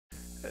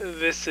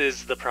This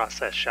is the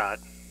process shot.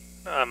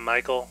 I'm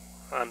Michael.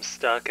 I'm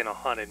stuck in a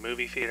haunted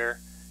movie theater,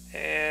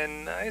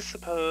 and I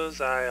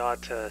suppose I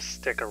ought to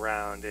stick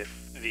around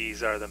if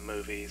these are the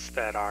movies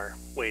that are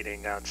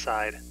waiting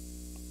outside.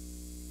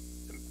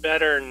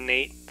 Better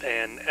Nate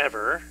Than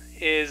Ever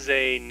is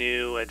a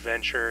new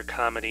adventure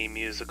comedy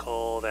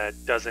musical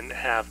that doesn't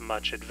have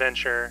much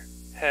adventure,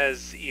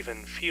 has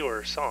even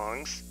fewer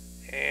songs,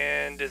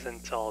 and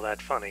isn't all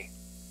that funny.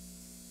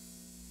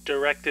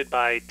 Directed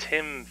by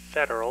Tim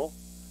Federle,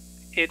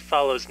 it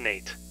follows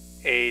Nate,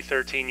 a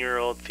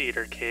 13-year-old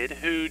theater kid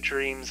who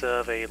dreams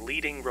of a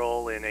leading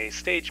role in a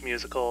stage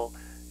musical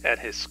at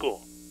his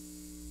school.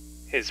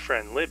 His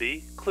friend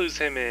Libby clues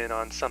him in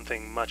on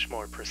something much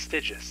more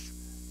prestigious: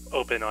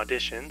 open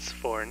auditions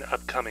for an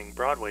upcoming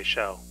Broadway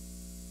show.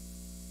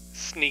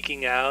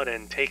 Sneaking out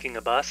and taking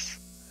a bus,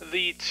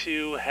 the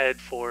two head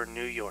for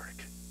New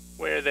York,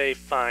 where they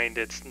find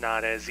it's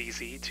not as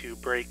easy to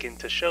break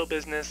into show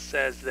business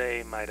as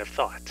they might have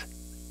thought.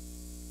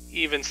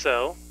 Even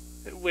so,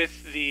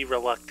 with the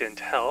reluctant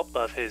help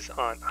of his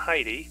Aunt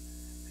Heidi,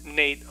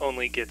 Nate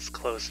only gets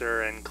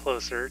closer and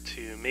closer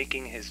to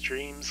making his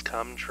dreams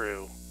come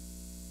true.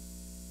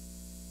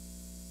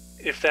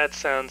 If that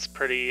sounds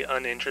pretty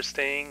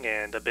uninteresting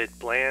and a bit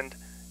bland,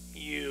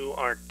 you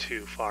aren't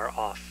too far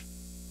off.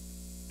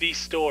 The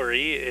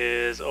story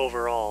is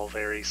overall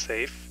very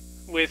safe,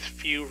 with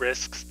few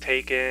risks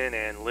taken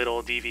and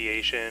little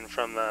deviation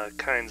from the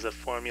kinds of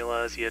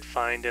formulas you'd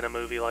find in a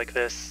movie like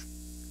this.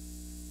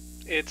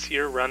 It's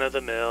your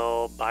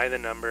run-of-the-mill,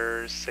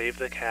 by-the-numbers,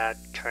 save-the-cat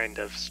kind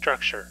of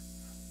structure,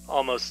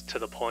 almost to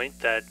the point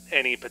that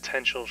any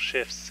potential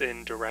shifts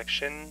in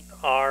direction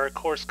are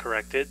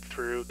course-corrected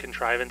through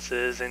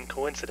contrivances and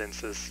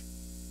coincidences.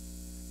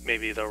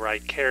 Maybe the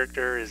right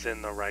character is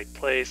in the right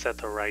place at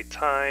the right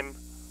time,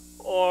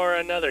 or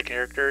another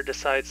character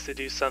decides to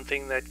do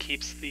something that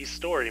keeps the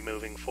story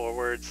moving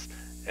forwards,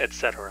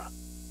 etc.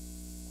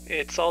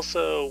 It's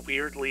also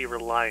weirdly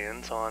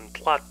reliant on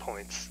plot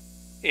points,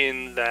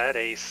 in that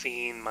a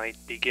scene might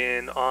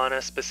begin on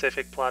a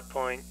specific plot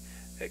point,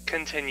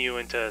 continue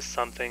into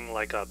something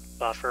like a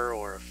buffer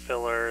or a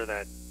filler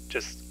that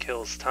just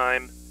kills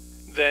time,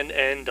 then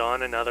end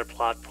on another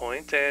plot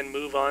point and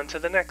move on to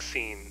the next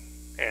scene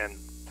and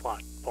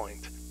plot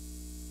point.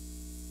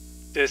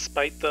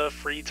 Despite the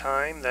free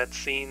time that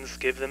scenes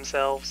give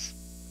themselves,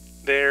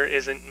 there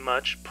isn't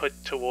much put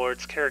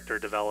towards character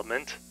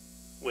development,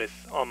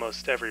 with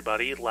almost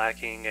everybody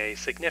lacking a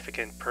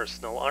significant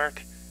personal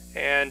arc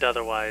and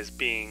otherwise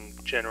being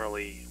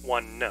generally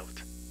one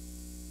note.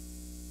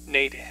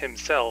 Nate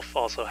himself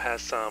also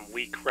has some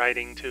weak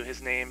writing to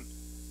his name,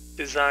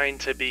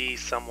 designed to be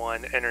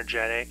someone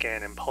energetic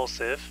and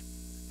impulsive,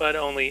 but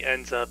only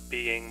ends up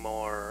being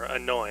more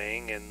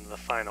annoying in the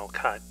final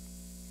cut.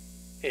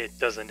 It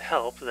doesn't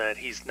help that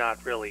he's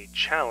not really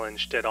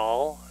challenged at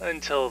all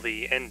until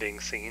the ending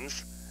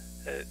scenes,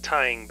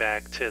 tying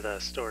back to the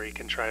story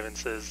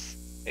contrivances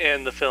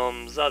and the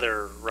film's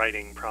other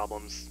writing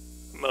problems.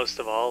 Most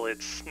of all,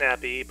 it's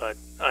snappy but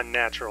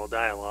unnatural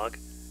dialogue,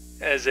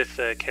 as if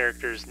the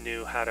characters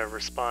knew how to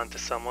respond to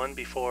someone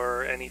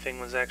before anything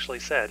was actually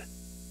said.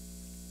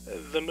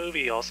 The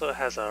movie also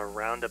has a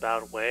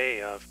roundabout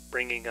way of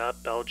bringing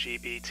up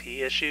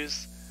LGBT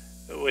issues,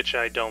 which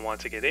I don't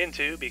want to get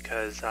into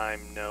because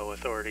I'm no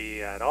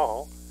authority at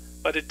all,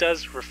 but it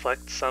does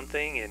reflect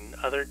something in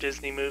other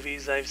Disney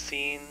movies I've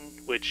seen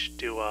which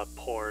do a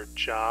poor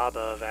job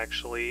of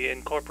actually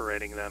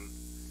incorporating them.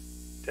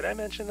 Did I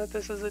mention that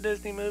this is a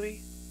Disney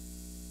movie?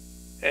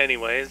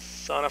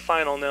 Anyways, on a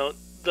final note,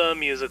 the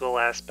musical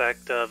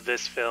aspect of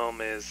this film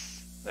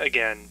is,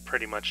 again,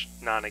 pretty much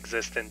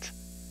non-existent,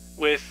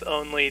 with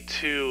only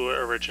 2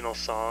 original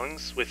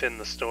songs within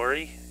the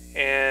story,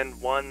 and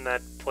one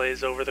that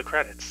plays over the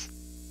credits.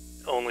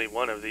 Only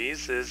one of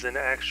these is an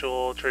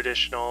actual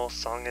traditional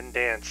song and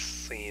dance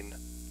scene.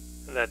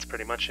 That's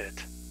pretty much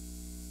it.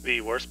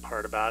 The worst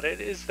part about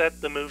it is that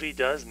the movie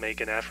does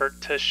make an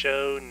effort to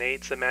show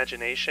Nate's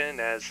imagination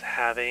as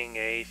having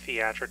a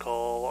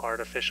theatrical,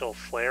 artificial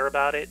flair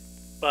about it,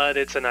 but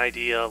it's an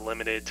idea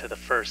limited to the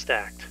first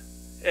act,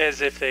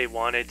 as if they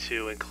wanted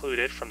to include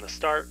it from the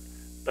start,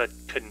 but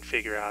couldn't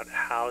figure out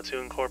how to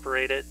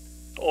incorporate it,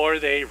 or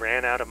they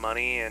ran out of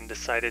money and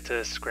decided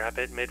to scrap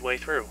it midway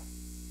through.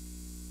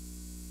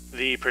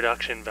 The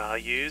production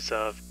values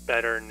of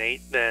Better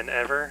Nate Than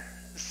Ever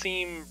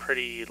seem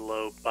pretty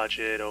low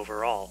budget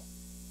overall.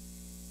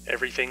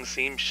 Everything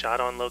seems shot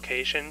on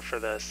location for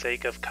the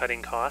sake of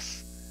cutting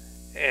costs,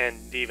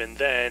 and even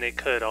then it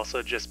could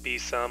also just be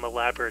some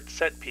elaborate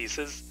set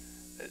pieces,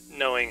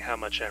 knowing how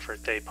much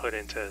effort they put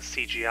into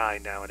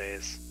CGI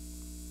nowadays.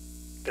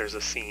 There's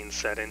a scene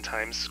set in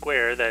Times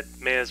Square that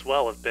may as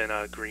well have been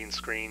a green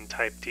screen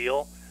type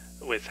deal,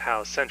 with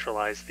how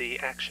centralized the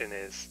action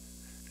is,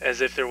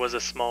 as if there was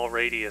a small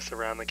radius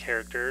around the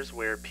characters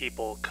where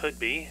people could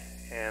be,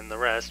 and the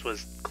rest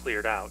was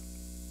cleared out.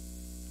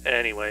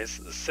 Anyways,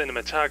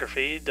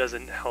 cinematography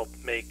doesn't help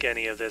make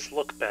any of this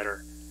look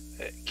better,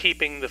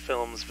 keeping the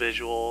film's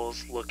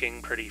visuals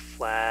looking pretty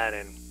flat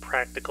and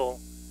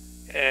practical,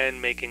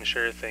 and making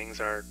sure things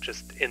are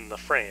just in the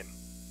frame.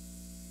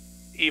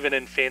 Even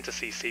in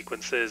fantasy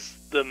sequences,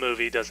 the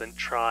movie doesn't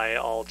try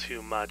all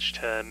too much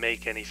to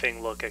make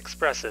anything look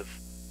expressive,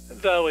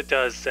 though it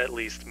does at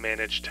least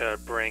manage to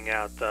bring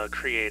out the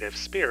creative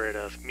spirit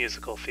of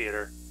musical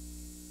theater.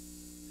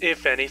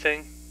 If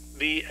anything,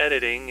 the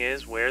editing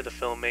is where the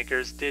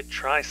filmmakers did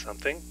try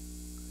something,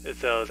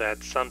 though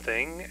that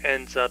something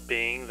ends up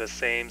being the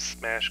same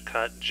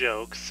smash-cut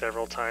joke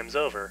several times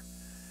over.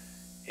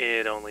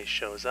 It only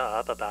shows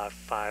up about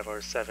 5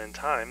 or 7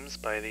 times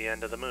by the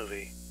end of the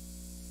movie.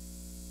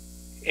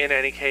 In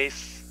any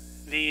case,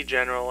 the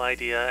general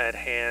idea at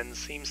hand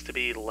seems to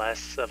be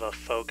less of a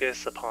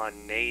focus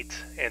upon Nate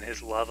and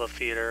his love of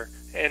theater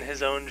and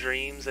his own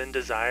dreams and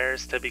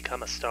desires to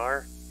become a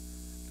star,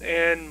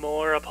 and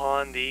more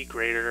upon the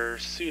greater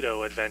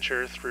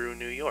pseudo-adventure through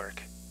New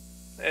York,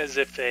 as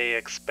if they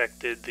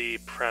expected the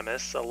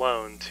premise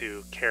alone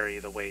to carry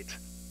the weight.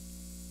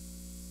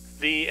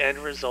 The end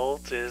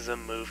result is a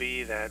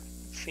movie that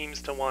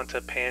seems to want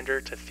to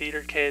pander to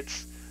theater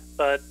kids,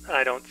 but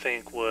I don't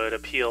think would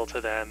appeal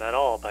to them at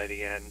all by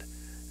the end,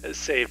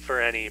 save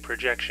for any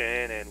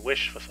projection and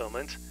wish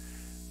fulfillment,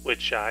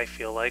 which I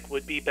feel like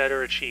would be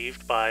better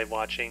achieved by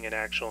watching an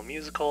actual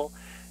musical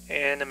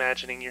and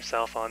imagining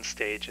yourself on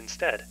stage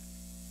instead.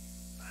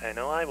 I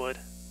know I would.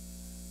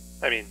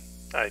 I mean,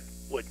 I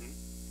wouldn't.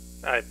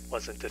 I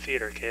wasn't a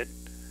theater kid.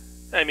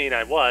 I mean,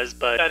 I was,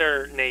 but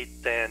better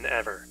Nate than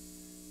ever.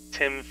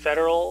 Tim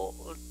Federle,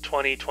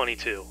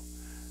 2022.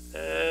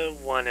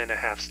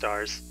 1.5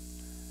 stars.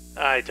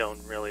 I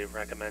don't really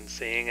recommend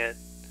seeing it.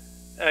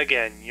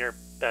 Again, you're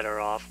better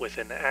off with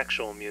an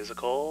actual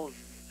musical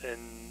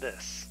than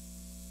this.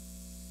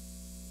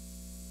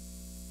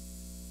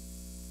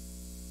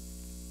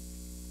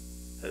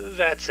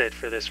 That's it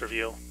for this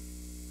review.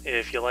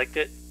 If you liked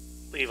it,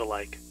 leave a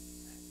like.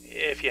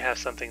 If you have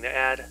something to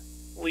add,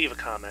 leave a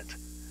comment.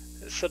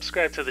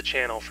 Subscribe to the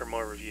channel for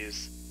more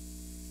reviews.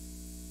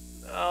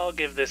 I'll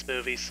give this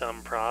movie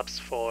some props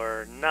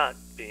for not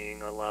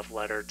being a love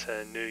letter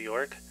to New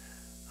York,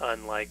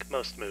 unlike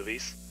most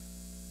movies.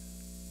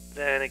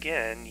 Then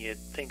again, you'd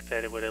think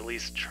that it would at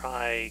least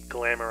try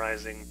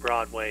glamorizing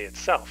Broadway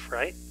itself,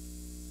 right?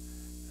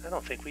 I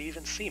don't think we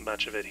even see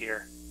much of it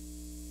here.